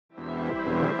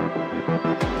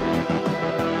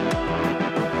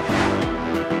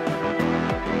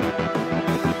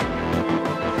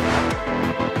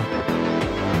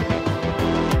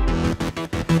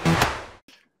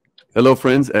Hello,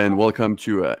 friends, and welcome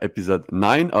to episode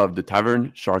 9 of the Tavern,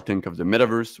 Shark Tank of the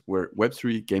Metaverse, where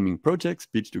Web3 gaming projects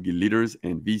pitch to guild leaders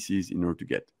and VCs in order to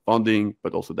get funding,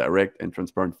 but also direct and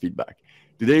transparent feedback.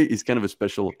 Today is kind of a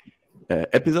special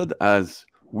episode as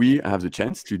we have the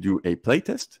chance to do a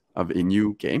playtest of a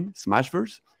new game,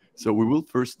 Smashverse. So we will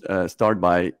first start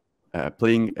by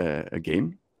playing a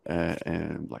game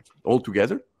and like all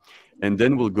together, and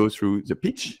then we'll go through the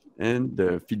pitch and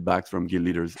the feedbacks from guild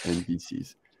leaders and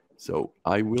VCs. So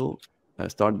I will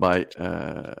start by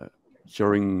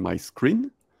sharing my screen,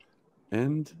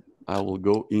 and I will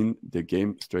go in the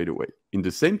game straight away. In the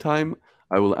same time,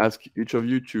 I will ask each of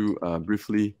you to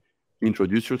briefly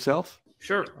introduce yourself.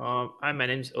 Sure. Hi, my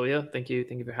name is Ilya. Thank you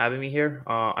for having me here.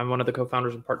 I'm one of the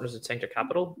co-founders and partners at Sanctor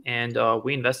Capital, and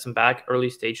we invest and back early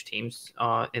stage teams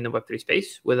in the Web3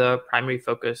 space with a primary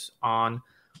focus on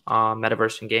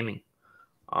metaverse and gaming.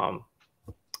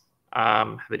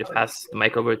 I'm happy to pass the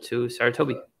mic over to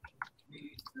Sarutobi.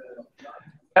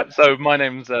 Yep, so my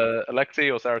name's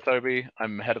Alexi or Sarutobi.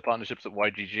 I'm head of partnerships at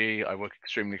YGG. I work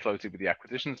extremely closely with the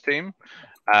acquisitions team,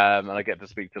 and I get to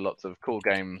speak to lots of cool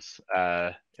games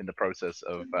in the process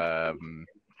of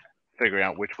figuring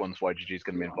out which ones YGG is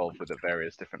going to be involved with at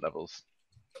various different levels.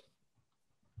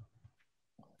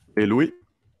 Hey, Louis.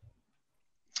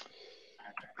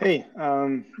 Hey,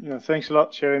 thanks a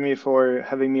lot, Jeremy, for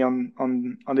having me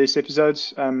on this episode.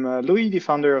 I'm Louis, the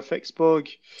founder of XBorg.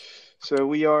 So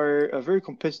we are a very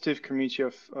competitive community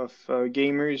of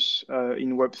gamers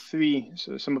in Web3.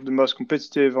 So some of the most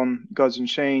competitive on Gods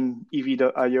Unchained,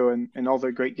 EV.io, and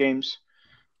other great games.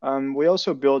 We're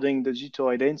also building the digital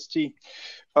identity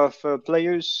of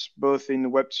players, both in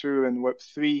Web2 and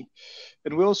Web3.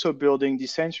 And we're also building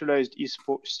decentralized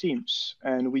esports teams.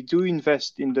 And we do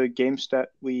invest in the games that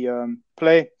we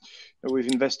play.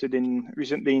 We've invested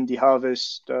recently in The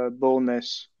Harvest,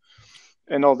 Boldness,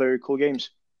 and other cool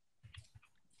games.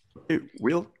 Hey,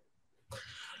 Will.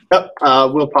 Yep,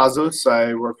 Will Pazos.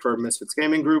 I work for Misfits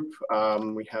Gaming Group.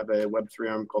 We have a Web3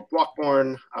 arm called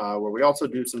Blockborn, where we also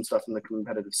do some stuff in the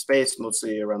competitive space,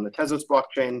 mostly around the Tezos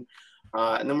blockchain.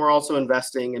 And then we're also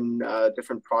investing in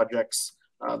different projects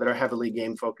that are heavily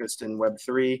game focused in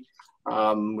Web3.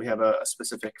 We have a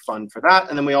specific fund for that.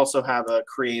 And then we also have a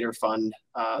creator fund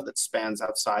that spans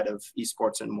outside of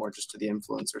esports and more just to the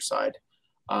influencer side.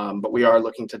 But we are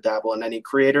looking to dabble in any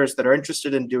creators that are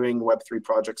interested in doing Web3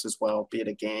 projects as well, be it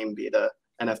a game, be it a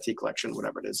NFT collection,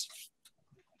 whatever it is.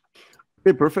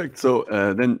 Okay, perfect. So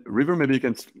then, River, maybe you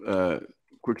can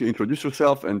quickly introduce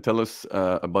yourself and tell us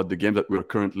about the game that we're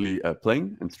currently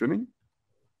playing and streaming.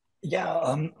 Yeah,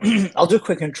 I'll do a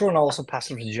quick intro, and I'll also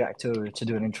pass it to Jack to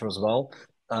do an intro as well.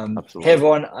 Absolutely. Hey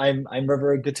everyone, I'm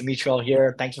River. Good to meet you all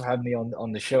here. Thanks for having me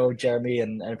on the show, Jeremy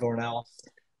and everyone else.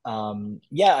 My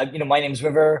name is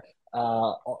River.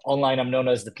 Online, I'm known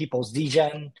as the People's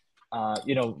Degen. A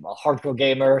hardcore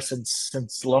gamer since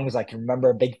as long as I can remember.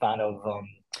 A big fan of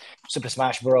Super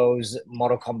Smash Bros,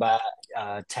 Mortal Kombat,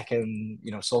 Tekken,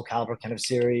 Soul Calibur kind of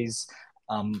series.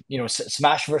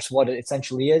 Smashverse, what it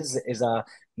essentially is a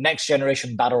next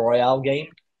generation battle royale game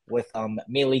with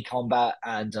melee combat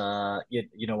and the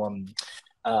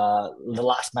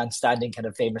last man standing kind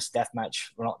of famous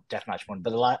deathmatch, well, not deathmatch one,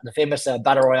 but the famous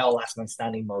battle royale last man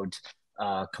standing mode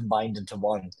combined into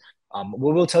one.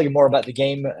 We will tell you more about the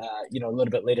game, a little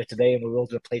bit later today, and we will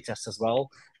do a playtest as well.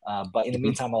 But in the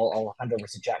meantime, I'll hand over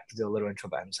to Jack to do a little intro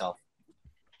about himself.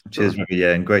 Cheers, River.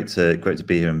 Yeah, and great to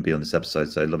be here and be on this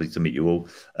episode. So lovely to meet you all.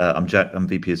 I'm Jack. I'm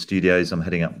VP of Studios. I'm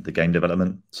heading up the game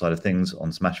development side of things on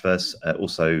Smashverse.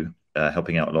 Also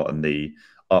helping out a lot in the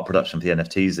art production for the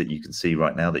NFTs that you can see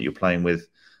right now that you're playing with.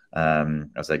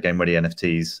 As they're game-ready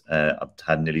NFTs, I've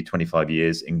had nearly 25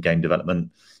 years in game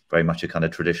development, very much a kind of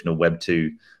traditional Web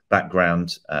 2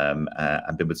 background, and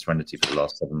been with Serenity for the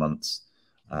last 7 months.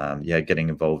 Getting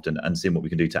involved and seeing what we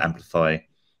can do to amplify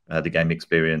the game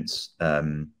experience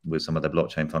with some of the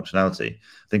blockchain functionality.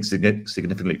 I think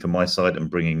significantly from my side, I'm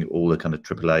bringing all the kind of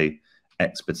AAA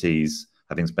expertise,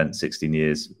 having spent 16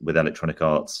 years with Electronic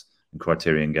Arts and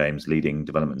Criterion Games, leading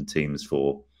development teams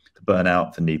for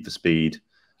Burnout, for Need for Speed,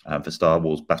 for Star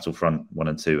Wars Battlefront 1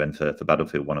 and 2, and for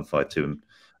Battlefield 1 and 5 too,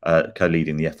 and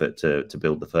co-leading the effort to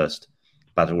build the first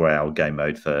Battle Royale game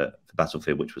mode for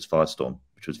Battlefield, which was Firestorm,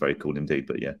 which was very cool indeed.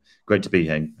 But yeah, great to be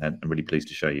here, and I'm really pleased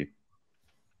to show you.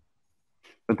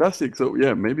 Fantastic. So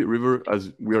yeah, maybe River,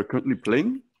 as we are currently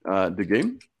playing the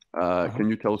game, can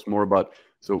you tell us more about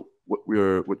what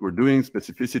we're doing,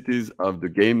 specificities of the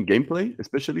gameplay,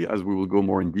 especially as we will go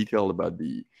more in detail about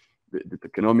the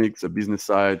economics, the business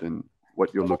side, and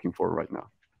what you're looking for right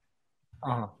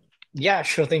now? Yeah,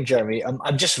 sure thing, Jeremy.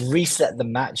 I've just reset the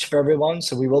match for everyone,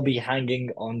 so we will be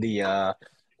hanging on the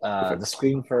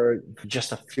screen for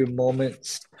just a few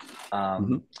moments.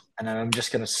 And then I'm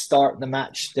just going to start the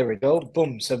match. There we go.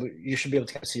 Boom. So you should be able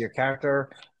to see your character.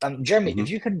 Jeremy, if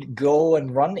you could go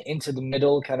and run into the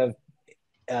middle kind of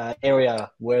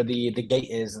area where the gate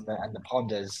is and the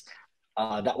pond is,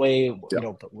 that way you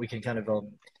know we can kind of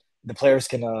the players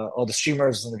can or the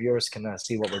streamers and the viewers can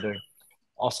see what we're doing.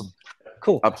 Awesome.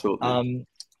 Cool. Absolutely.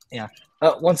 Yeah.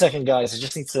 1 second, guys. I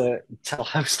just need to tell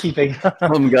housekeeping.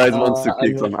 Some guys wants to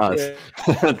kick some ass.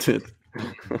 That's it.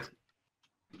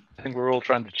 I think we're all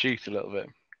trying to cheat a little bit.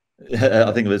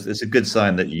 I think it's a good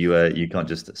sign that you can't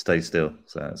just stay still.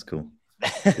 So that's cool.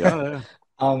 Yeah.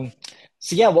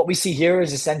 So yeah, what we see here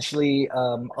is essentially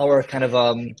our kind of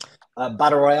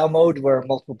battle royale mode where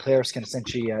multiple players can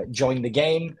essentially join the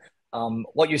game.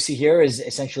 What you see here is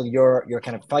essentially your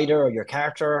kind of fighter or your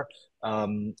character.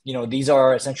 You know, these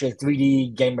are essentially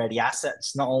 3D game ready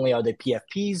assets. Not only are they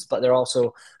PFPs, but they're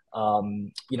also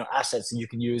you know, assets that you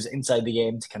can use inside the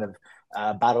game to kind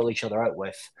of battle each other out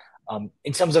with.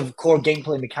 In terms of core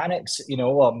gameplay mechanics, you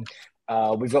know,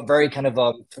 we've got very kind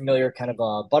of familiar kind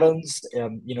of buttons.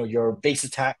 You know, your base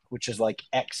attack, which is like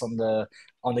X on the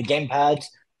gamepad,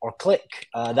 or click.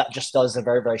 That just does a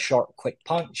very, very short, quick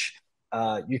punch.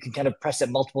 You can kind of press it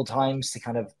multiple times to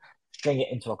kind of string it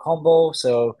into a combo.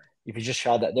 So if you just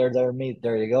try that there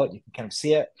you go. You can kind of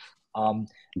see it.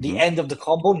 The end of the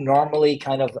combo normally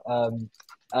kind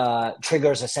of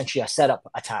triggers essentially a setup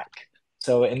attack.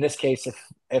 So in this case,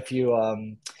 if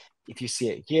you see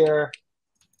it here,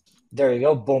 there you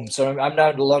go, boom. So I'm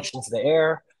now launched into the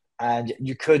air, and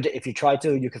you could, if you try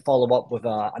to, you could follow up with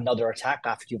another attack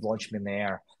after you've launched him in the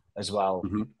air as well.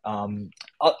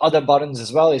 Other buttons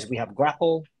as well is we have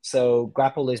grapple. So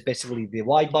grapple is basically the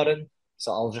Y button.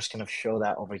 So I'll just kind of show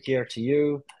that over here to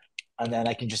you, and then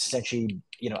I can just essentially,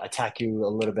 you know, attack you a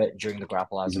little bit during the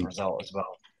grapple as a result as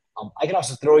well. I can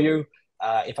also throw you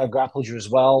if I've grappled you as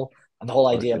well. And the whole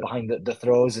idea behind the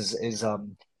throws is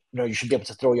you know, you should be able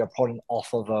to throw your opponent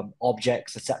off of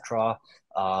objects, etc.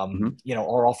 You know,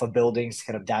 or off of buildings to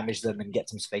kind of damage them and get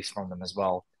some space from them as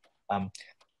well.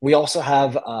 We also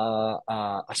have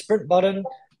a sprint button,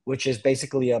 which is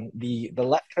basically the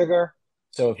left trigger.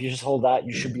 So if you just hold that,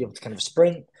 you should be able to kind of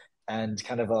sprint and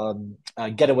kind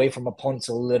of get away from opponents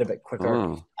a little bit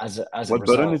quicker as a result. What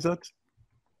button is that?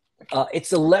 It's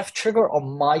the left trigger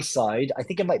on my side. I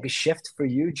think it might be shift for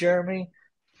you, Jeremy.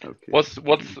 Okay.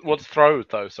 What's throw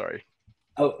though? Sorry.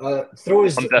 Throw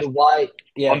is the Y.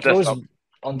 Yeah, on throw desktop. is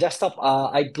on desktop.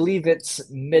 I believe it's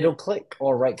middle click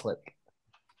or right click.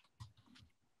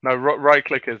 No, right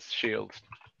click is shield.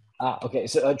 Okay.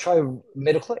 So try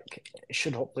middle click. It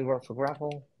should hopefully work for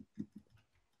grapple.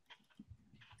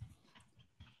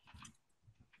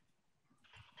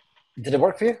 Did it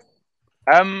work for you?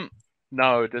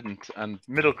 No, it didn't. And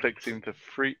middle click seemed to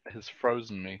has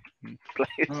frozen me in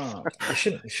place.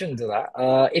 You shouldn't do that.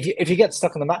 If you get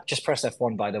stuck on the map, just press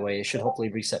F1. By the way, it should hopefully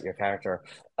reset your character.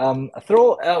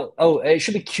 Throw. It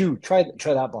should be Q. Try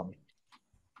that button.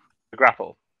 The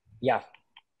grapple. Yeah.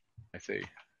 I see.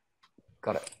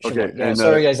 Got it. Okay. Yeah,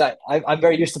 sorry guys. I'm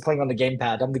very used to playing on the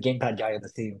gamepad. I'm the gamepad guy of the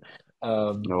team.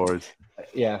 No worries.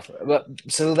 Yeah, but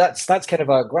so that's kind of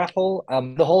a grapple.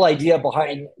 The whole idea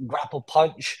behind grapple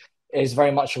punch is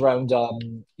very much around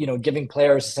you know, giving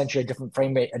players essentially a different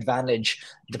frame rate advantage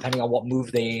depending on what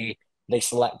move they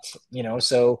select. You know,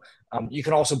 so you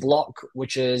can also block,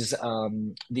 which is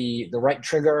the right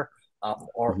trigger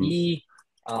or E.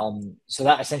 So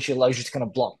that essentially allows you to kind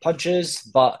of block punches,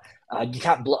 but you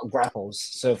can't block grapples.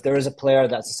 So if there is a player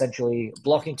that's essentially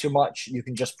blocking too much, you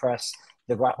can just press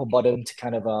the grapple button to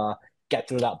kind of get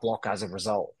through that block as a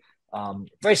result.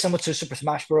 Very similar to Super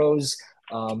Smash Bros.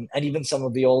 And even some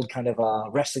of the old kind of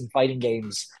wrestling fighting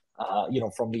games, you know,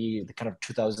 from the kind of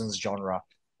 2000s genre,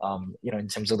 you know, in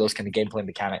terms of those kind of gameplay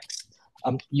mechanics.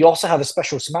 You also have a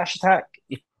special smash attack.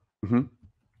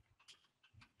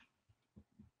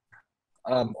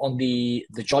 On the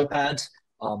joypad,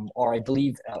 or I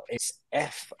believe it's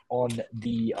F on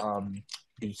the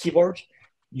keyboard,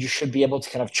 you should be able to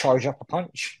kind of charge up a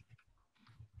punch.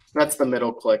 That's the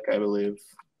middle click, I believe.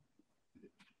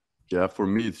 Yeah, for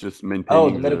me it's just maintaining. Oh,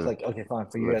 the middle click. Okay, fine.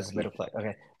 For you guys, the middle click.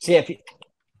 Okay. So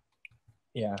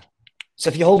yeah, so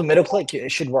if you hold the middle click, it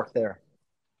should work there.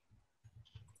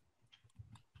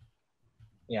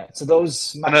 Yeah. So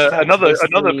those another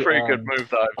pretty good move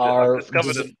that I've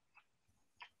discovered.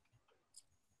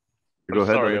 Go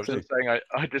ahead. Sorry, I was just saying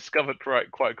I discovered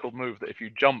quite a cool move that if you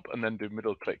jump and then do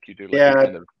middle click, you do like a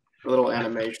kind of little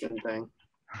animation thing.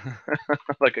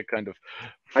 like a kind of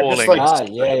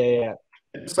falling. Yeah.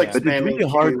 It's like But it's spamming really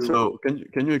hard. Q. So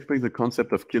can you explain the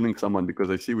concept of killing someone? Because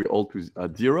I see we all to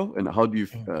 0, and how do you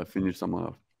finish someone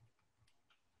off?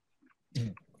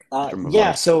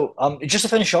 Yeah, so just to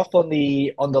finish off on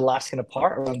the last kind of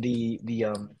part around the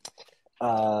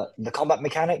combat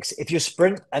mechanics, if you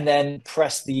sprint and then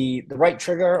press the right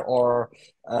trigger, or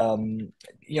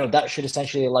that should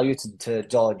essentially allow you to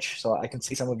dodge. So I can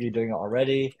see some of you doing it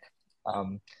already.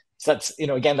 So that's,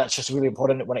 again, that's just really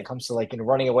important when it comes to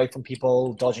running away from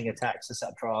people, dodging attacks,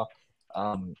 etc.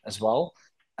 As well.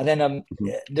 And then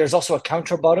there's also a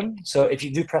counter button. So if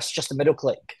you do press just the middle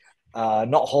click,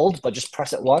 not hold, but just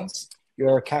press it once,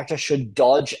 your character should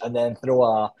dodge and then throw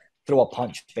a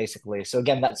punch, basically. So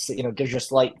again, that's gives you a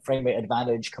slight frame rate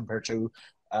advantage compared to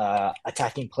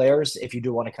attacking players if you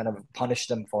do want to kind of punish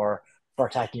them for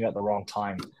attacking you at the wrong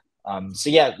time. So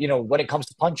yeah, when it comes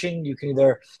to punching, you can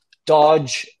either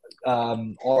dodge,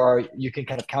 or you can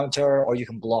kind of counter, or you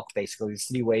can block. Basically, there's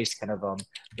 3 ways to kind of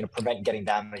prevent getting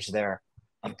damage there.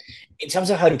 In terms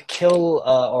of how to kill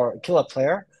a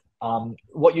player,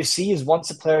 what you see is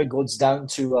once a player goes down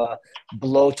to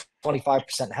below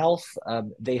 25% health,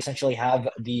 they essentially have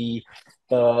the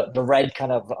red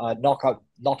kind of knockout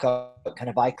kind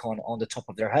of icon on the top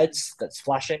of their heads that's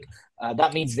flashing.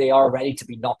 That means they are ready to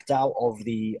be knocked out of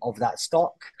that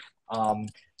stock.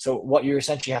 So what you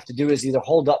essentially have to do is either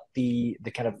hold up the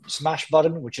kind of smash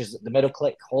button, which is the middle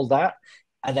click, hold that,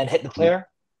 and then hit the player.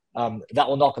 That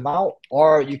will knock them out,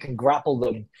 or you can grapple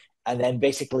them and then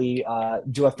basically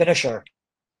do a finisher,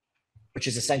 which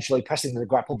is essentially pressing the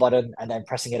grapple button and then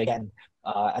pressing it again,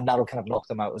 and that'll kind of knock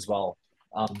them out as well.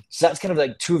 So that's kind of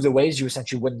like 2 of the ways you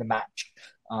essentially win the match.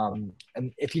 And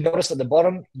if you notice at the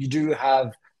bottom, you do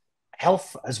have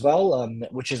health as well,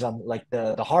 which is like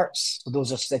the hearts. So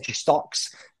those are essentially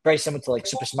stocks, very similar to like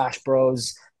Super Smash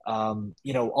Bros.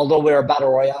 Although we're a battle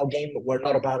royale game, we're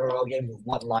not a battle royale game with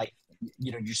 1 life.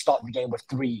 You start the game with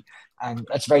 3, and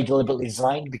that's very deliberately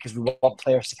designed because we want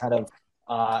players to kind of,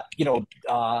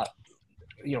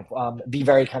 be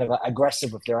very kind of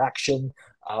aggressive with their action.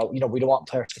 We don't want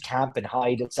players to camp and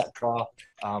hide, etc.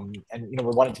 And we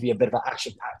want it to be a bit of an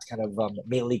action-packed kind of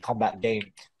melee combat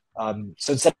game.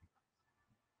 So instead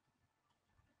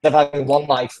of having 1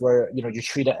 life where you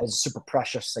treat it as super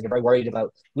precious and you're very worried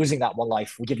about losing that 1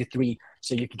 life, we give you 3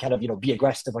 so you can kind of be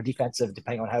aggressive or defensive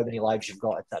depending on how many lives you've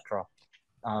got, etc.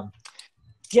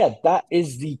 Yeah, that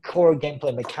is the core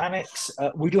gameplay mechanics.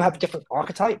 We do have different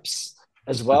archetypes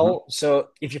as well. So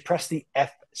if you press the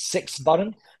F6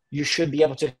 button, you should be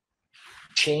able to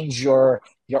change your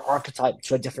archetype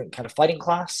to a different kind of fighting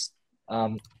class.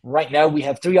 Right now we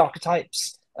have 3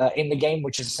 archetypes in the game,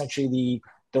 which is essentially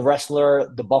the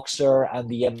wrestler, the boxer, and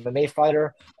the MMA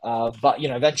fighter. But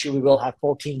eventually we will have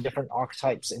 14 different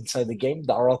archetypes inside the game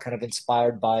that are all kind of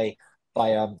inspired by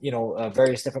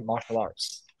various different martial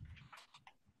arts.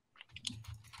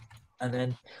 And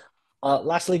then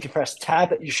lastly, if you press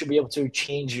tab, you should be able to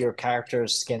change your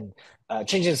character's skin.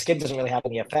 Changing the skin doesn't really have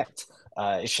any effect.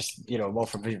 It's just more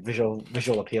for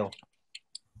visual appeal.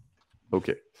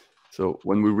 Okay, so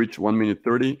when we reach 1 minute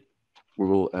 30, we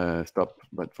will stop.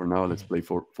 But for now, let's play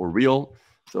for real.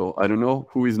 So I don't know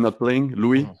who is not playing.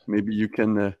 Louis, maybe you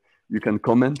can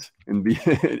comment and be.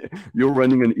 You're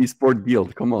running an esport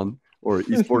guild. Come on, or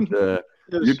esport.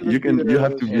 You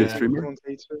have to be a streamer.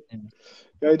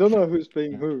 Yeah, I don't know who's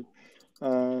playing who.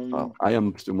 I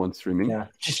am someone streaming.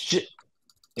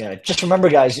 Yeah, just remember,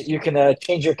 guys, you can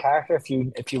change your character if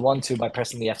you want to by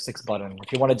pressing the F6 button.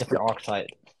 If you want a different archetype.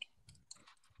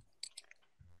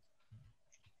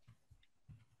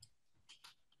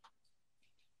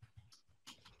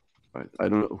 Right. I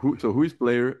don't know who. So who is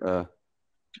player?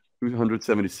 Who's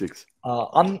 176?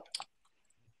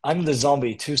 I'm the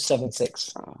zombie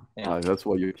 276. That's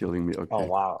why you're killing me. Okay. Oh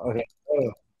wow. Okay.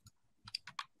 Oh.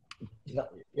 You're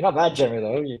not bad, Jeremy.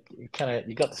 Though you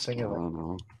got the swing of it.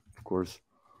 No, of course.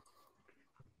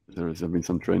 There has been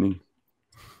some training.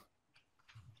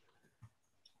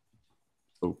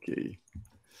 Okay.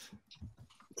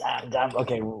 Damn.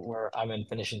 Okay, I'm in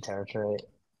finishing territory.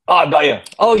 Oh, I got you.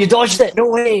 Oh, you dodged it. No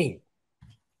way.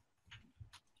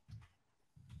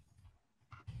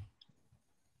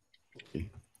 Okay.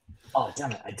 Oh,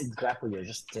 damn it. I didn't grapple you. I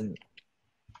just didn't.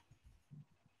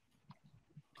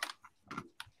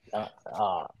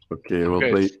 Okay, we'll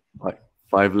play like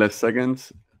 5 less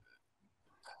seconds.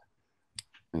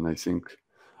 And I think,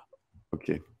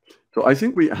 okay. So I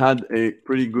think we had a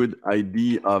pretty good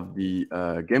idea of the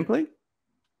gameplay.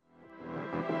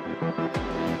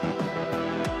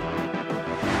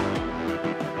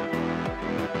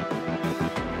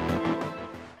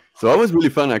 So that was really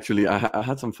fun, actually. I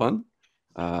had some fun.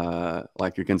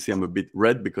 Like you can see, I'm a bit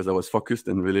red because I was focused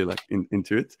and really like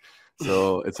into it.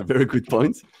 So it's a very good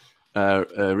point.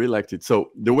 Really liked it.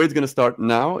 So the way it's going to start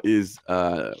now is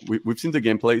we've seen the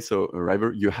gameplay. So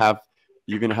River, you're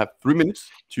going to have 3 minutes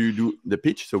to do the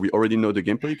pitch. So we already know the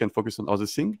gameplay. You can focus on other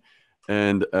things.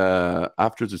 And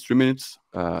after the 3 minutes,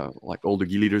 like all the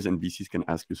guild leaders and VCs can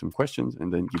ask you some questions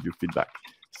and then give you feedback.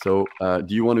 So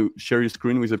do you want to share your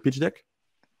screen with a pitch deck?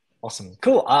 Awesome.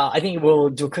 Cool. I think we'll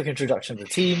do a quick introduction to the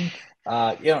team.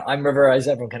 I'm River, as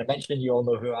everyone kind of mentioned. You all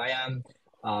know who I am.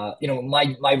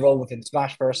 My role within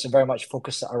Smashverse is very much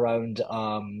focused around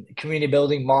community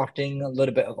building, marketing, a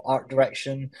little bit of art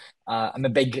direction. I'm a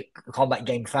big combat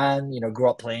game fan. Grew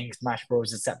up playing Smash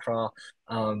Bros, etc.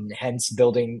 Hence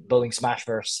building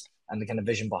Smashverse and the kind of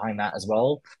vision behind that as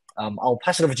well. I'll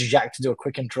pass it over to Jack to do a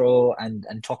quick intro and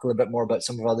talk a little bit more about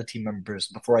some of our other team members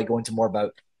before I go into more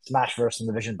about Smashverse and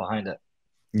the vision behind it.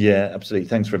 Yeah, absolutely.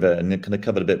 Thanks, River. And kind of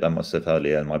covered a bit about myself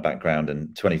earlier and my background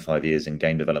and 25 years in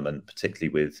game development,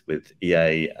 particularly with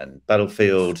EA and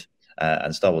Battlefield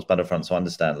and Star Wars Battlefront. So I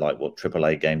understand like what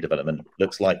AAA game development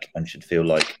looks like and should feel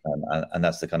like. And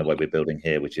that's the kind of way we're building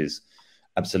here, which is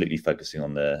absolutely focusing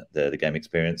on the game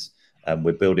experience.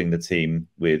 We're building the team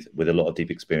with a lot of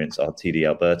deep experience. Our TD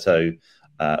Alberto,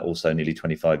 also nearly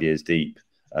 25 years deep,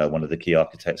 one of the key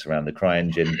architects around the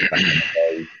CryEngine back in the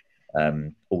day.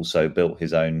 Also built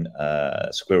his own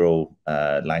Squirrel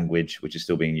language, which is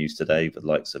still being used today for the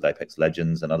likes of Apex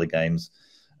Legends and other games.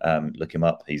 Look him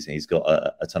up. He's got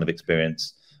a ton of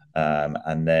experience.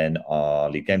 And then our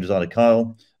lead game designer,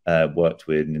 Kyle, worked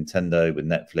with Nintendo, with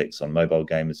Netflix on mobile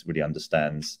games, really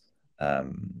understands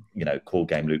core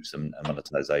game loops and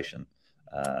monetization,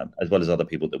 as well as other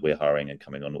people that we're hiring and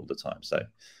coming on all the time. So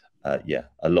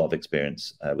a lot of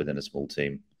experience within a small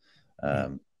team.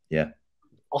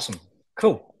 Awesome.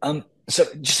 Cool. So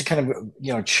just to kind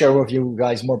of, share with you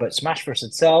guys more about Smashverse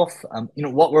itself,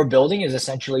 what we're building is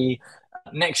essentially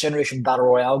a next generation battle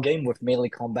royale game with melee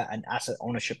combat and asset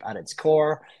ownership at its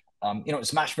core.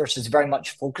 Smashverse is very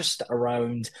much focused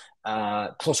around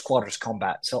close quarters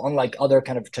combat. So unlike other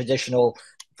kind of traditional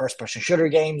first person shooter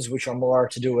games, which are more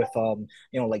to do with,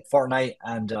 like Fortnite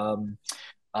and,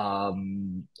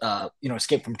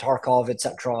 Escape from Tarkov,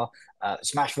 etc.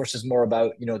 Smashverse is more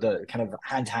about the kind of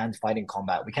hand-to-hand fighting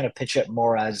combat. We kind of pitch it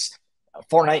more as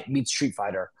Fortnite meets Street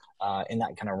Fighter in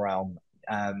that kind of realm.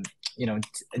 And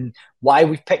why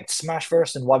we've picked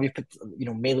Smashverse and why we've picked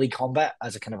melee combat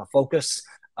as a kind of a focus.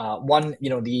 One,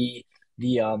 the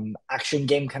action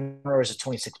game kind of is a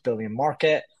 26 billion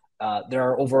market. There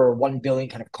are over 1 billion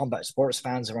kind of combat sports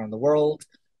fans around the world.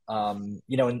 And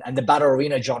the battle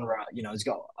arena genre, has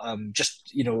got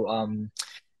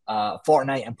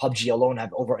Fortnite and PUBG alone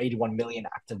have over 81 million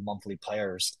active monthly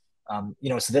players. So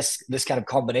this kind of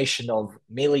combination of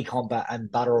melee combat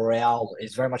and battle royale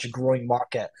is very much a growing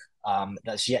market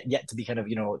that's yet to be kind of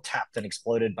tapped and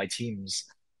exploited by teams.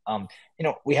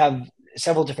 We have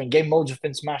several different game modes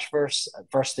within Smashverse.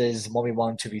 First is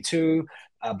 1v1, 2v2,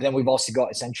 but then we've also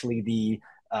got essentially the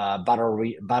battle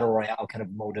royale kind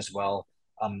of mode as well.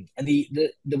 And the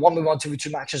 1v1,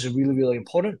 2v2 matches are really, really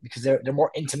important because they're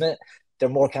more intimate. They're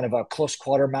more kind of close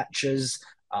quarter matches.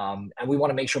 And we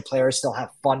want to make sure players still have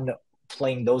fun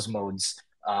playing those modes,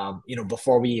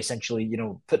 before we essentially,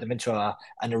 put them into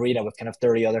an arena with kind of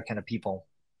 30 other kind of people.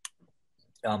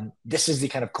 This is the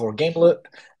kind of core game loop.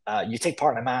 You take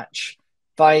part in a match,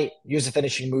 fight, use a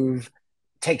finishing move,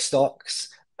 take stocks,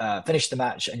 finish the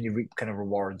match, and you reap kind of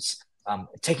rewards.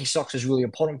 Taking stocks is really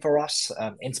important for us.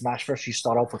 In Smashverse, you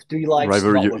start off with 3 lives.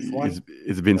 River,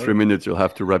 it's been 3 minutes. You'll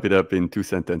have to wrap it up in 2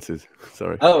 sentences.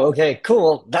 Sorry. Oh, okay,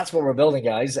 cool. That's what we're building,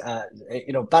 guys.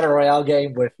 Battle Royale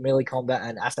game with melee combat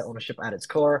and asset ownership at its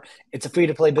core. It's a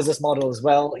free-to-play business model as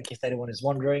well, in case anyone is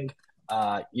wondering.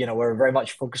 We're very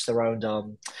much focused around,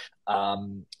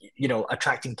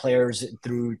 attracting players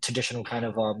through traditional kind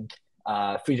of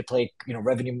free-to-play,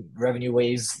 revenue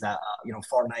ways that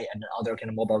Fortnite and other kind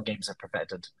of mobile games have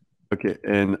perfected. Okay,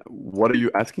 and what are you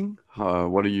asking?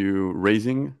 What are you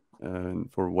raising,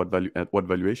 for what value? At what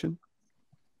valuation?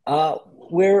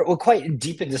 We're quite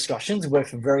deep in discussions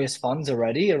with various funds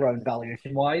already around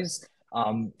valuation-wise.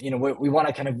 We want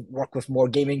to kind of work with more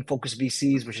gaming-focused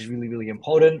VCs, which is really, really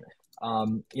important.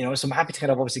 So I'm happy to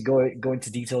kind of obviously go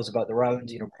into details about the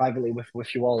round, privately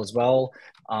with you all as well.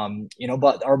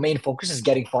 But our main focus is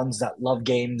getting funds that love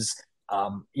games,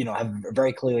 have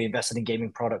very clearly invested in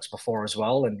gaming products before as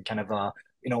well, and kind of,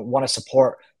 want to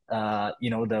support, the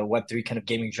Web3 kind of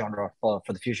gaming genre for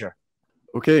the future.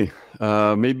 Okay,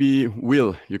 maybe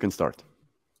Will, you can start.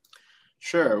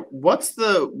 Sure.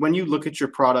 When you look at your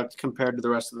product compared to the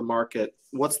rest of the market,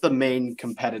 what's the main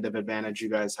competitive advantage you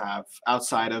guys have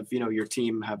outside of, your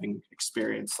team having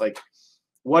experience? Like,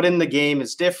 what in the game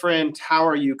is different? How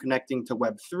are you connecting to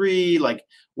Web3? Like,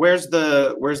 where's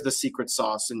the secret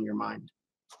sauce in your mind?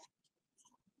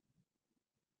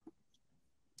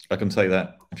 I can take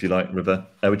that if you like, River,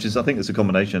 which is, I think it's a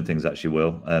combination of things actually,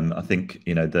 Will. I think,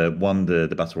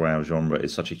 the Battle Royale genre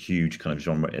is such a huge kind of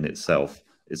genre in itself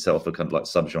a kind of like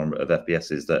subgenre of FPS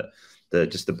is that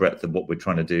just the breadth of what we're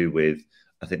trying to do with,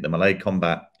 I think the melee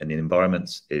combat and the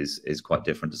environments is quite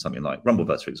different to something like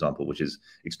Rumbleverse, for example, which is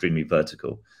extremely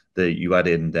vertical. You add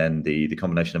in then the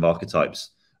combination of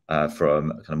archetypes from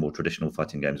kind of more traditional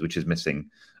fighting games, which is missing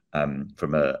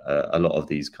from a lot of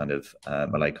these kind of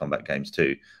melee combat games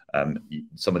too.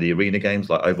 Some of the arena games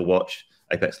like Overwatch,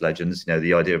 Apex Legends,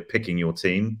 the idea of picking your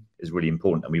team is really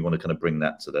important, and we want to kind of bring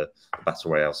that to the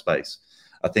Battle Royale space.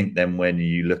 I think then when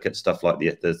you look at stuff like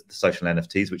the social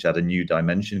NFTs, which add a new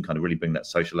dimension, kind of really bring that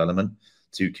social element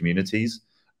to communities,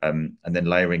 and then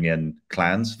layering in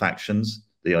clans, factions,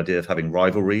 the idea of having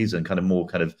rivalries and kind of more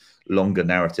kind of longer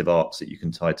narrative arcs that you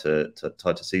can tie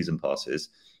to season passes.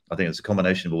 I think it's a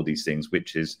combination of all these things,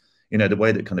 which is, the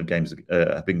way that kind of games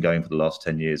have been going for the last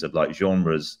 10 years of like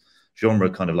genre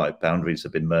kind of like boundaries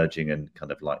have been merging and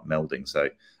kind of like melding. So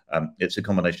it's a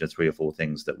combination of 3 or 4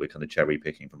 things that we're kind of cherry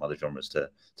picking from other genres to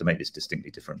make this distinctly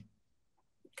different.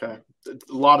 Okay,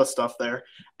 a lot of stuff there.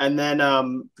 And then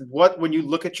when you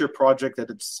look at your project that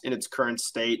it's in its current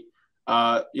state,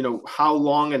 how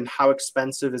long and how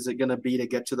expensive is it going to be to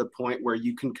get to the point where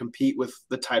you can compete with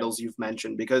the titles you've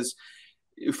mentioned? Because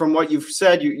from what you've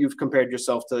said, you've compared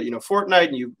yourself to, Fortnite,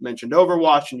 and you mentioned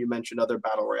Overwatch, and you mentioned other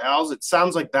battle royales. It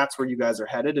sounds like that's where you guys are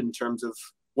headed in terms of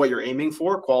what you're aiming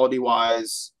for,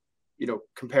 quality-wise,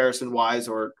 comparison-wise,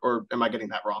 or am I getting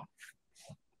that wrong?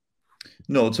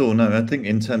 Not at all. No, I think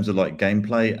in terms of like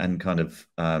gameplay and kind of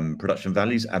production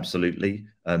values, absolutely.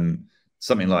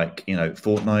 Something like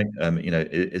Fortnite,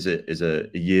 is a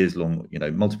years long,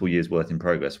 multiple years worth in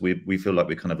progress. We feel like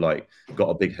we kind of like got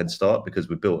a big head start because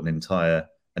we built an entire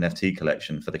NFT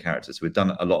collection for the characters. So we've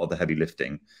done a lot of the heavy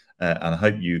lifting, and I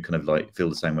hope you kind of like feel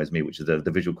the same way as me, which is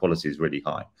the visual quality is really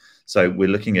high. So we're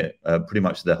looking at pretty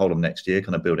much the whole of next year,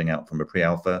 kind of building out from a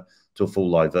pre-alpha to a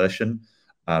full live version,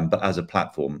 but as a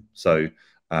platform. So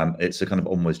it's a kind of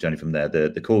onwards journey from there.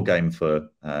 The core game for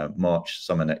March,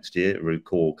 summer next year, a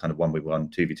core kind of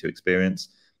 1v1, 2v2 experience,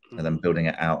 and then building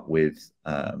it out with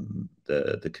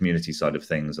the community side of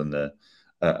things and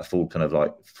a full kind of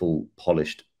like full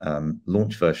polished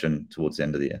launch version towards the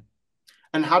end of the year.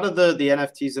 And how do the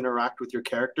NFTs interact with your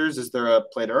characters? Is there a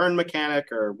play to earn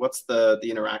mechanic, or what's the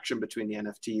interaction between the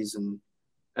NFTs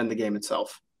and the game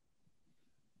itself?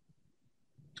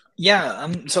 Yeah,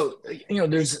 so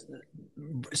there's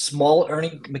small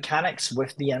earning mechanics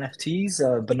with the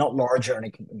NFTs, but not large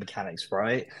earning mechanics,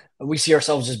 right? We see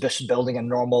ourselves as just building a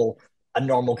normal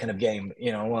kind of game,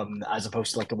 as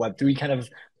opposed to like a Web3 kind of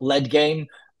led game.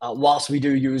 Whilst we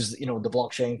do use, the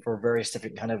blockchain for various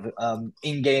different kind of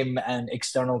in-game and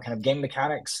external kind of game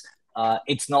mechanics,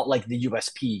 it's not like the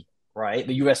USP, right?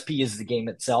 The USP is the game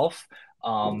itself.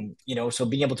 So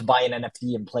being able to buy an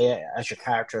NFT and play it as your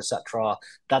character, etc.,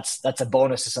 that's a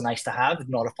bonus. It's a nice to have,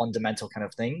 not a fundamental kind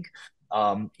of thing.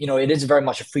 It is very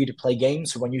much a free to play game.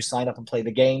 So when you sign up and play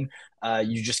the game,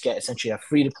 you just get essentially a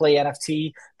free to play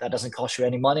NFT that doesn't cost you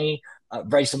any money.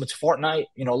 Very similar to Fortnite.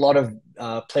 A lot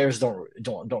of players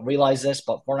don't realize this,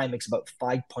 but Fortnite makes about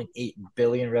 5.8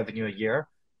 billion revenue a year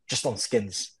just on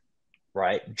skins,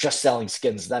 right? Just selling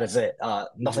skins. That is it.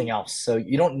 Nothing else. So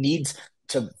you don't need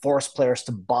to force players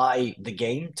to buy the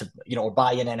game or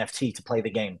buy an NFT to play the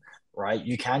game, right?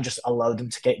 You can just allow them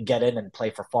to get in and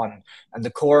play for fun. And the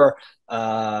core,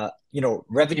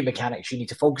 revenue mechanics you need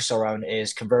to focus around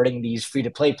is converting these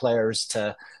free-to-play players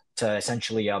to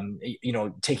essentially,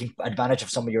 taking advantage of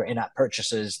some of your in-app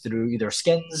purchases through either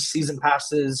skins, season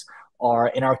passes, or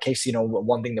in our case,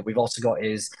 one thing that we've also got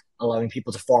is allowing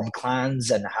people to form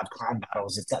clans and have clan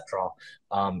battles, etc.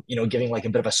 Giving like a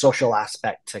bit of a social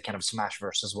aspect to kind of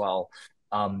Smashverse as well.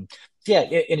 In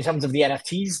terms of the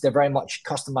NFTs, they're very much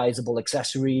customizable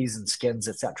accessories and skins,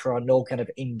 etc. No kind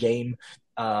of in-game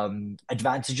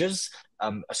advantages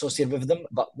associated with them.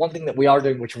 But one thing that we are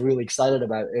doing, which we're really excited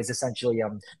about, is essentially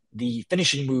the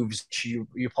finishing moves which you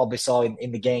probably saw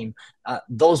in the game.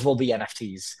 Those will be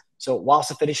NFTs. So whilst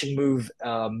a finishing move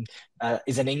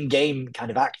is an in-game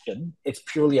kind of action, it's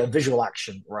purely a visual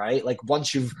action, right? Like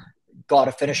once you've got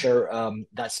a finisher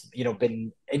that's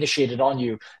been initiated on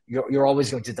you, you're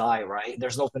always going to die, right?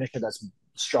 There's no finisher that's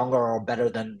stronger or better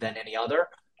than any other.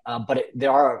 but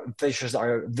there are finishers that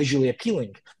are visually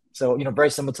appealing. So, very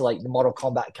similar to like the Mortal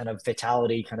Kombat kind of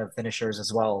fatality kind of finishers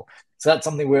as well. So that's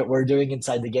something we're doing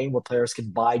inside the game where players can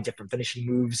buy different finishing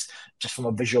moves just from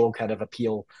a visual kind of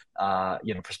appeal,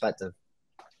 perspective.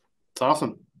 It's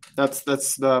awesome.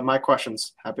 That's my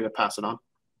questions. Happy to pass it on.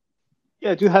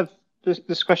 Yeah, I do have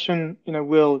this question.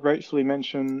 Will rightfully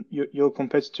mention your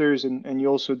competitors, and you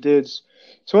also did.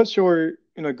 So what's your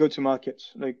go-to-market?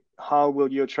 Like, how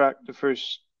will you attract the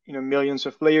first millions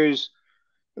of players,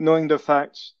 knowing the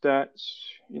fact that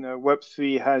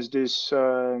Web3 has this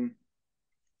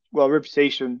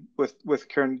reputation with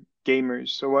current gamers?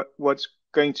 So what's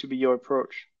going to be your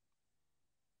approach?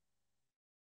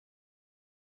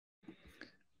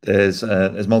 There's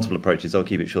multiple approaches. I'll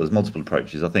keep it short. There's multiple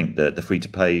approaches. I think that the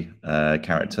free-to-play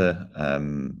character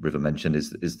River mentioned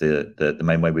is the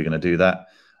main way we're going to do that,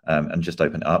 and just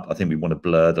open it up. I think we want to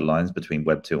blur the lines between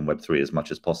Web 2 and Web 3 as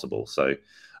much as possible. So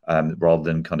rather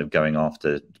than kind of going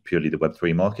after purely the Web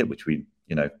 3 market, which we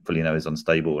fully know is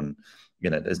unstable and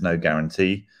there's no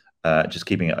guarantee, just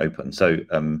keeping it open. So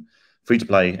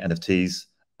free-to-play NFTs.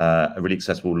 Are really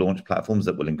accessible launch platforms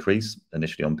that will increase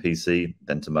initially on PC,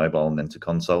 then to mobile, and then to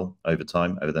console over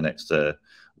time, over the next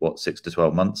 6 to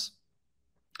 12 months.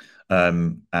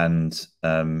 The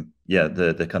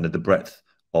kind of the breadth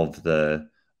of the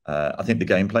I think the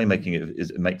gameplay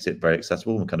makes it very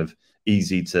accessible and kind of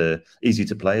easy to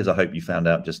play, as I hope you found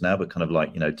out just now, but kind of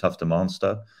like tough to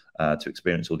master to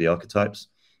experience all the archetypes.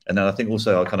 And then I think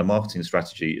also our kind of marketing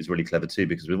strategy is really clever too,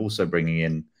 because we're also bringing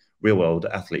in real world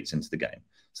athletes into the game.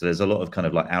 So there's a lot of kind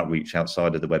of like outreach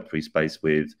outside of the Web3 space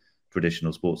with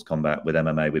traditional sports combat, with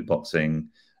MMA, with boxing,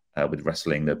 with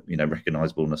wrestling, that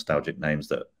recognizable nostalgic names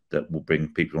that will bring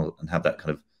people and have that kind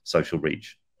of social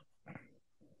reach.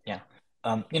 Yeah.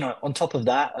 On top of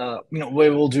that, we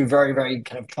will do very, very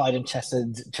kind of tried and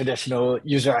tested traditional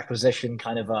user acquisition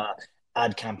kind of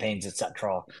ad campaigns,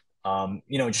 etc.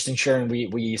 Just ensuring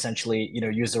we essentially,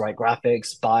 use the right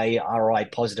graphics, buy ROI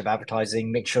positive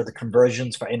advertising, make sure the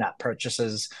conversions for in-app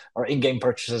purchases or in-game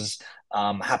purchases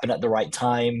happen at the right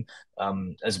time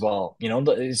as well.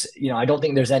 I don't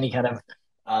think there's any kind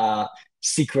of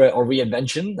secret or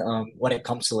reinvention when it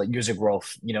comes to like user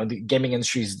growth. The gaming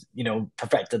industry's,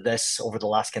 perfected this over the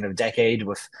last kind of decade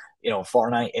with,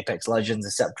 Fortnite, Apex Legends,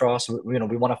 etc. So, we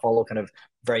want to follow kind of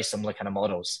very similar kind of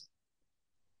models.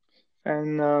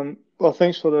 And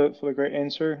thanks for the great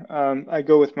answer. I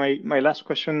go with my last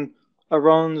question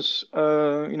around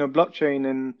blockchain,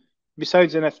 and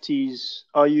besides NFTs,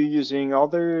 are you using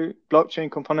other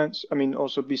blockchain components? I mean,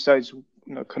 also besides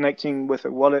connecting with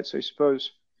a wallet, I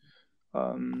suppose.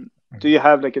 Do you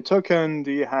have like a token?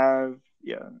 Do you have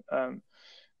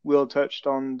Will touched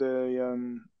on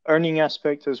the earning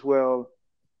aspect as well.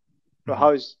 So how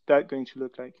is that going to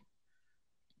look like?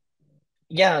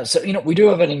 Yeah, so we do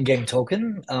have an in-game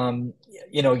token. Again,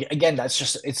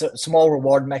 it's a small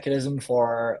reward mechanism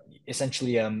for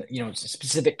essentially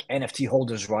specific NFT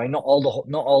holders, right? Not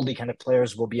all the kind of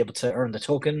players will be able to earn the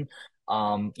token.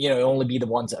 It'll only be the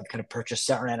ones that have kind of purchased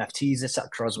certain NFTs,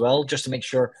 etc. as well, just to make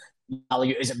sure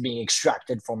value isn't being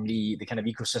extracted from the kind of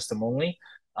ecosystem only.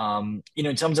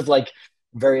 In terms of like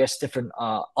various different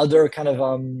other kind of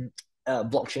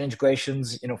blockchain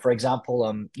integrations, for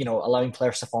example, allowing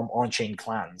players to form on-chain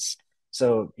clans.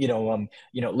 So,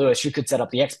 Lewis, you could set up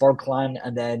the XBorg clan,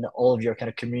 and then all of your kind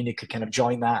of community could kind of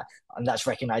join that, and that's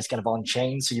recognized kind of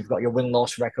on-chain. So you've got your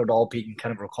win-loss record all being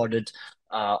kind of recorded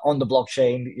on the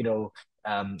blockchain,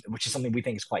 which is something we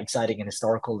think is quite exciting and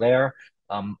historical there.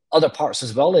 Other parts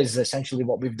as well is essentially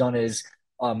what we've done is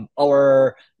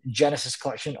our Genesis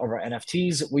collection of our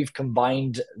NFTs, we've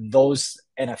combined those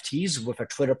NFTs with a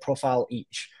Twitter profile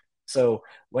each. So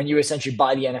when you essentially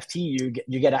buy the NFT,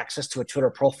 you get access to a Twitter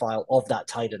profile of that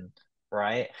Titan,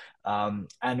 right?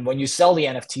 And when you sell the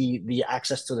NFT, the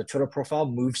access to the Twitter profile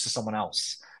moves to someone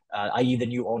else, i.e. the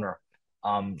new owner.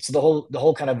 So the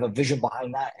whole kind of a vision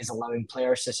behind that is allowing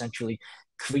players to essentially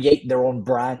create their own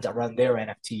brand around their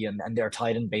NFT and their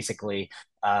Titan, basically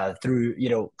through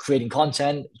creating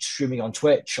content, streaming on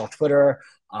Twitch or Twitter,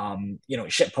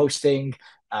 shit posting,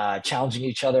 challenging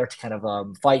each other to kind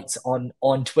of fights on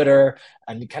Twitter,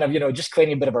 and kind of just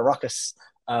creating a bit of a ruckus,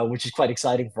 which is quite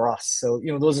exciting for us. So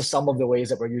those are some of the ways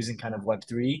that we're using kind of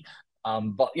Web3.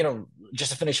 But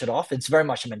just to finish it off, it's very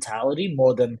much a mentality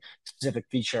more than specific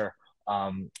feature.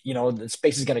 The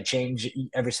space is going to change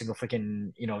every single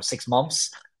freaking 6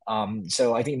 months.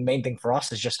 So I think the main thing for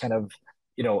us is just kind of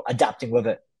adapting with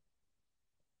it.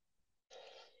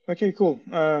 Okay, cool.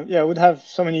 I would have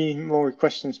so many more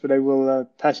questions, but I will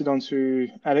pass it on to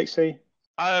Alexei.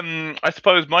 I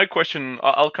suppose my question,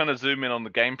 I'll kind of zoom in on the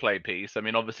gameplay piece. I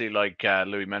mean, obviously, like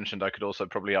Louis mentioned, I could also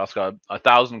probably ask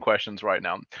 1,000 questions right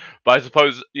now. But I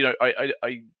suppose,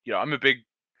 I'm a big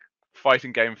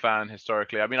fighting game fan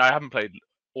historically. I mean, I haven't played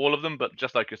all of them, but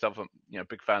just like yourself, I'm a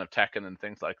big fan of Tekken and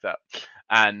things like that.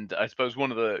 And I suppose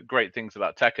one of the great things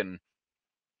about Tekken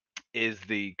is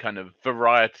the kind of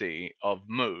variety of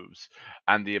moves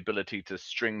and the ability to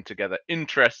string together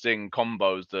interesting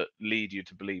combos that lead you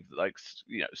to believe that, like,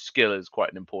 skill is quite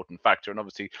an important factor. And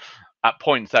obviously at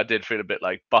points that did feel a bit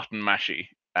like button mashy,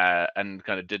 and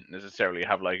kind of didn't necessarily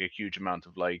have like a huge amount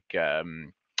of like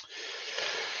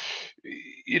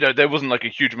there wasn't like a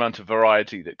huge amount of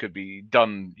variety that could be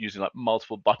done using like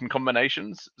multiple button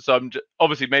combinations. So I'm just,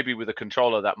 obviously maybe with a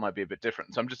controller that might be a bit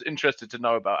different. So I'm just interested to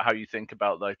know about how you think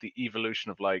about like the evolution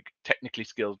of like technically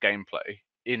skilled gameplay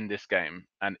in this game,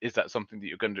 and is that something that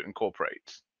you're going to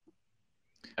incorporate?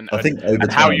 And I think over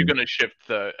and how are time- you going to shift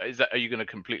are you going to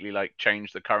completely like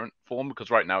change the current form?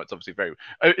 Because right now it's obviously very,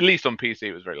 at least on PC,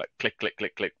 it was very like click, click,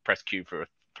 click, click, press Q for a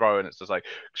throw, and it's just like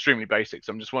extremely basic.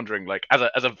 So I'm just wondering, like, as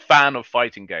a fan of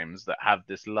fighting games that have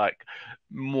this like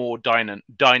more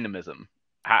dynamism,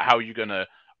 how are you gonna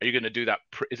do that?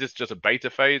 Is this just a beta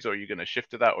phase, or are you going to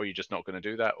shift to that, or are you just not going to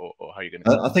do that, or how are you going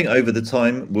to? I think over the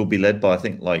time we'll be led by, I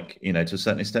think, like, to a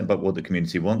certain extent, by what the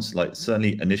community wants. Like,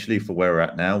 certainly initially for where we're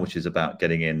at now, which is about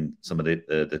getting in some of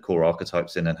the core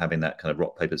archetypes in and having that kind of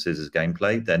rock paper scissors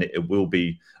gameplay, then it will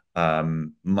be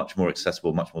much more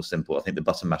accessible, much more simple. I think the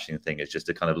button mashing thing is just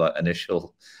a kind of like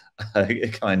initial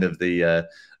kind of the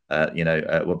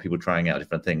what people trying out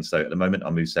different things. So at the moment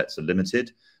our movesets are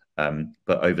limited,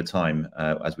 but over time,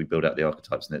 as we build out the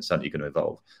archetypes, and it's certainly going to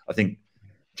evolve. I think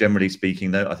generally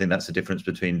speaking, though, I think that's the difference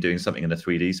between doing something in a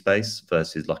 3D space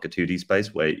versus like a 2D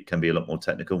space, where it can be a lot more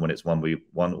technical when it's 1v1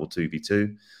 or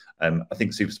 2v2. I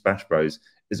think Super Smash Bros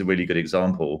is a really good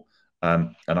example.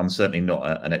 And I'm certainly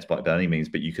not an expert by any means,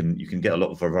 but you can get a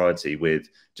lot of variety with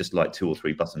just like 2 or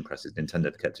 3 button presses.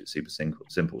 Nintendo kept it super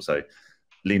simple. So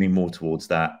leaning more towards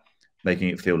that, making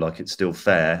it feel like it's still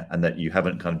fair and that you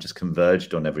haven't kind of just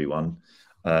converged on everyone,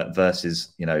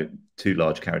 versus 2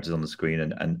 large characters on the screen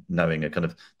and knowing a kind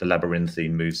of the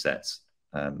labyrinthine movesets,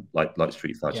 like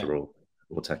Street Fighter or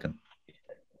Tekken.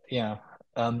 Yeah,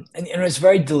 and it's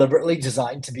very deliberately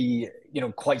designed to be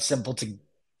quite simple to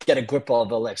get a grip of,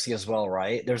 Alexi, as well,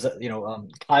 right? There's a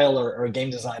Kyle or a game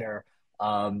designer.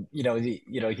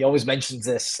 He always mentions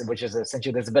this, which is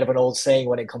essentially there's a bit of an old saying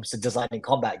when it comes to designing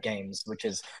combat games, which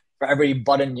is for every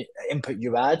button input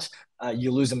you add, you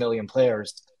lose 1 million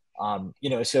players.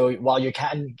 So while you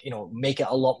can, make it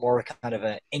a lot more kind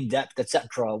of in-depth,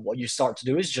 etc., what you start to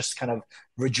do is just kind of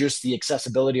reduce the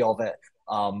accessibility of it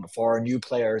for new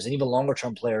players and even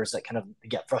longer-term players that kind of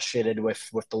get frustrated with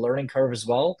the learning curve as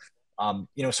well.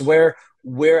 So where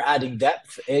we're adding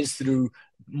depth is through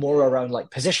more around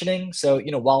like positioning. So,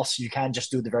 whilst you can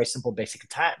just do the very simple basic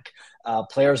attack,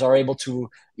 players are able to,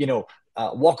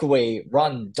 walk away,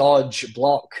 run, dodge,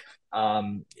 block,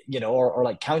 or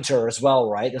like counter as well,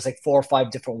 right? There's like 4 or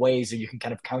 5 different ways that you can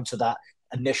kind of counter that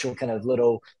initial kind of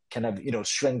little kind of,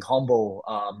 string combo,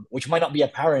 which might not be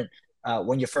apparent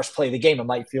when you first play the game. It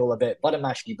might feel a bit button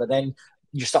mashy, but then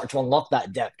you start to unlock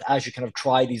that depth as you kind of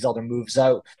try these other moves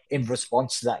out in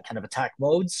response to that kind of attack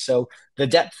modes. So the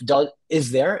depth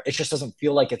is there. It just doesn't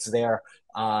feel like it's there,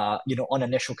 on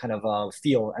initial kind of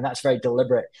feel. And that's very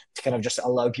deliberate to kind of just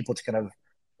allow people to kind of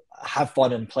have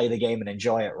fun and play the game and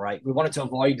enjoy it, right? We wanted to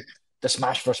avoid the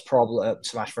Smashverse problem,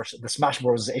 the Smash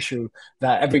Bros issue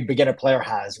that every beginner player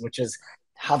has, which is,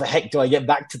 how the heck do I get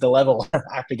back to the level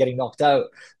after getting knocked out?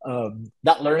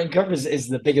 That learning curve is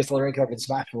the biggest learning curve in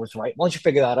Smash Bros, right? Once you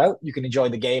figure that out, you can enjoy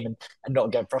the game and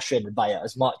not get frustrated by it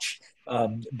as much.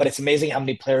 But it's amazing how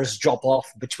many players drop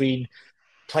off between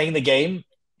playing the game,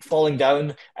 falling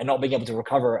down, and not being able to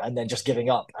recover, and then just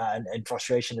giving up and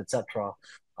frustration, etc.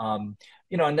 And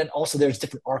then also there's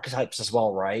different archetypes as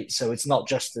well, right? So it's not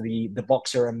just the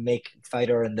boxer and make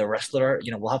fighter and the wrestler.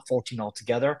 We'll have 14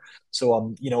 altogether.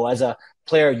 So as a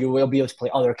player, you will be able to play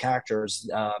other characters,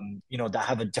 that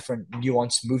have a different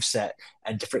nuanced moveset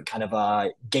and different kind of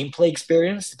gameplay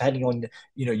experience depending on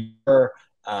your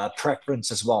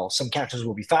preference as well. Some characters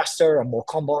will be faster and more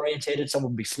combo orientated. Some will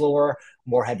be slower,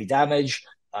 more heavy damage.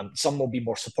 Some will be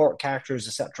more support characters,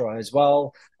 etc. as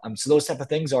well. So those type of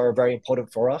things are very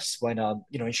important for us when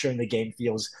ensuring the game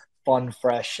feels fun,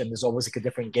 fresh, and there's always like a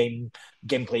different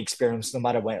gameplay experience no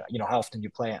matter when how often you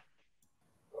play it.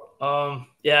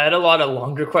 Yeah, I had a lot of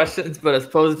longer questions, but I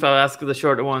suppose if I ask the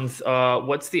shorter ones,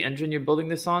 what's the engine you're building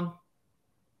this on?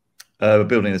 We're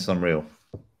building this on Unreal.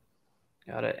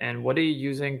 Got it. And what are you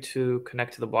using to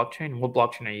connect to the blockchain? What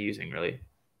blockchain are you using, really?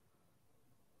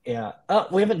 Yeah,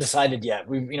 we haven't decided yet.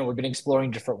 We've been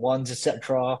exploring different ones,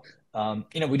 etc.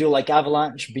 We do like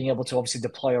Avalanche, being able to obviously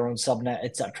deploy our own subnet,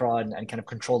 etc., and kind of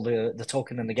control the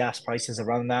token and the gas prices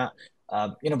around that.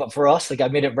 But for us, like I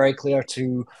made it very clear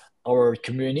to our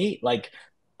community, like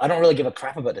I don't really give a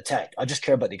crap about the tech. I just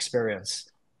care about the experience.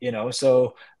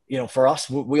 So for us,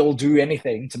 we'll do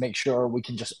anything to make sure we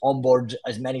can just onboard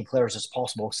as many players as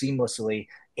possible seamlessly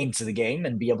into the game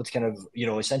and be able to kind of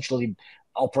essentially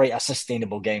operate a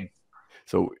sustainable game.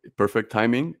 So perfect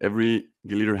timing. Every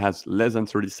guild leader has less than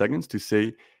 30 seconds to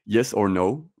say yes or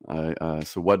no.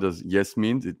 So what does yes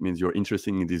mean? It means you're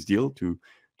interested in this deal to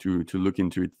look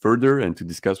into it further and to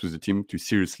discuss with the team to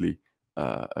seriously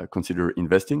consider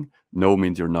investing. No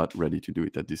means you're not ready to do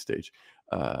it at this stage.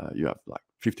 You have like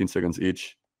 15 seconds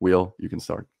each. Will, you can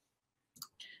start.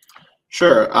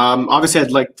 Sure. Obviously,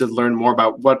 I'd like to learn more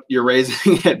about what you're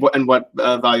raising and what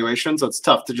valuation. So it's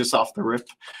tough to just off the rip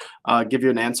give you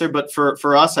an answer. But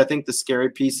for us, I think the scary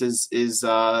piece is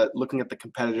looking at the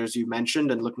competitors you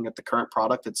mentioned and looking at the current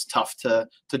product. It's tough to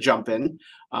jump in.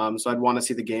 So I'd want to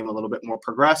see the game a little bit more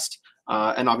progressed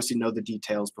and obviously know the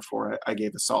details before I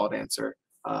gave a solid answer.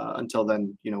 Until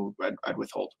then, I'd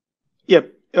withhold. Yeah.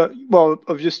 Well,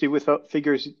 obviously, without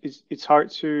figures, it's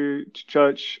hard to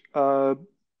judge.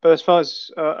 But as far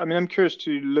as I'm curious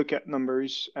to look at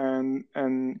numbers and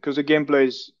because the gameplay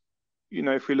is,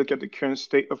 if we look at the current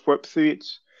state of Web3,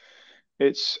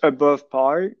 it's above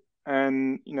par,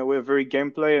 and we're very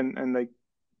gameplay and like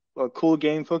a cool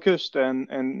game focused,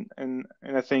 and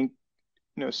I think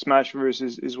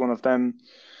Smashverse is one of them.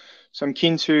 So I'm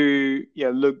keen to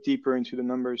look deeper into the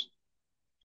numbers.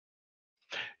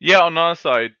 Yeah, on our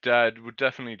side, we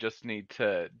definitely just need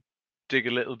to dig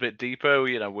a little bit deeper.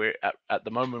 We're at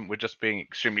the moment we're just being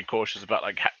extremely cautious about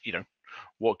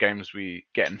what games we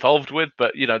get involved with.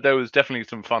 But there was definitely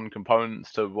some fun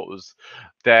components to what was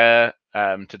there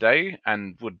today,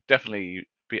 and would definitely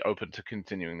be open to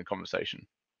continuing the conversation.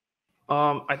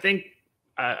 I think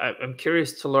I'm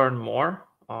curious to learn more.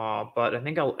 But I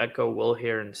think I'll echo Will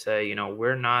here and say,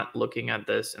 we're not looking at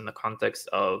this in the context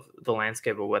of the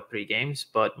landscape of Web3 games,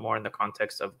 but more in the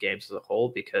context of games as a whole,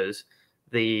 because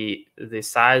the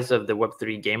size of the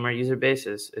Web3 gamer user base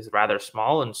is rather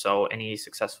small. And so any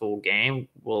successful game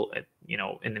will,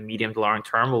 in the medium to long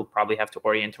term, will probably have to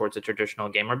orient towards a traditional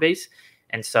gamer base.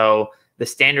 And so the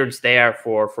standards there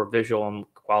for visual and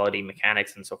quality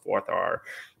mechanics and so forth are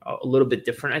a little bit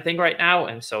different, I think, right now.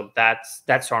 And so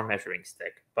that's our measuring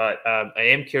stick. But I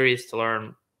am curious to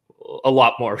learn a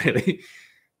lot more, really.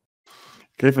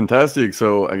 Okay, fantastic.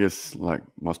 So I guess like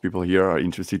most people here are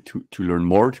interested to learn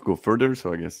more, to go further.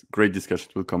 So I guess great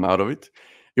discussions will come out of it.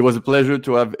 It was a pleasure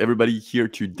to have everybody here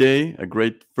today. A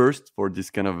great first for this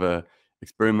kind of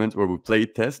experiment where we play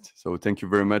test. So thank you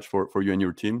very much for you and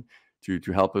your team to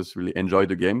help us really enjoy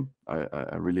the game.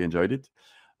 I really enjoyed it.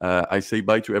 I say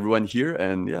bye to everyone here,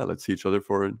 and let's see each other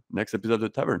for next episode of the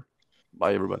Tavern.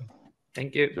 Bye, everybody.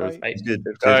 Thank you. Bye. Bye. Good.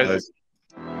 Guys.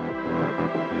 Cheers,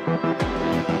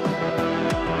 guys.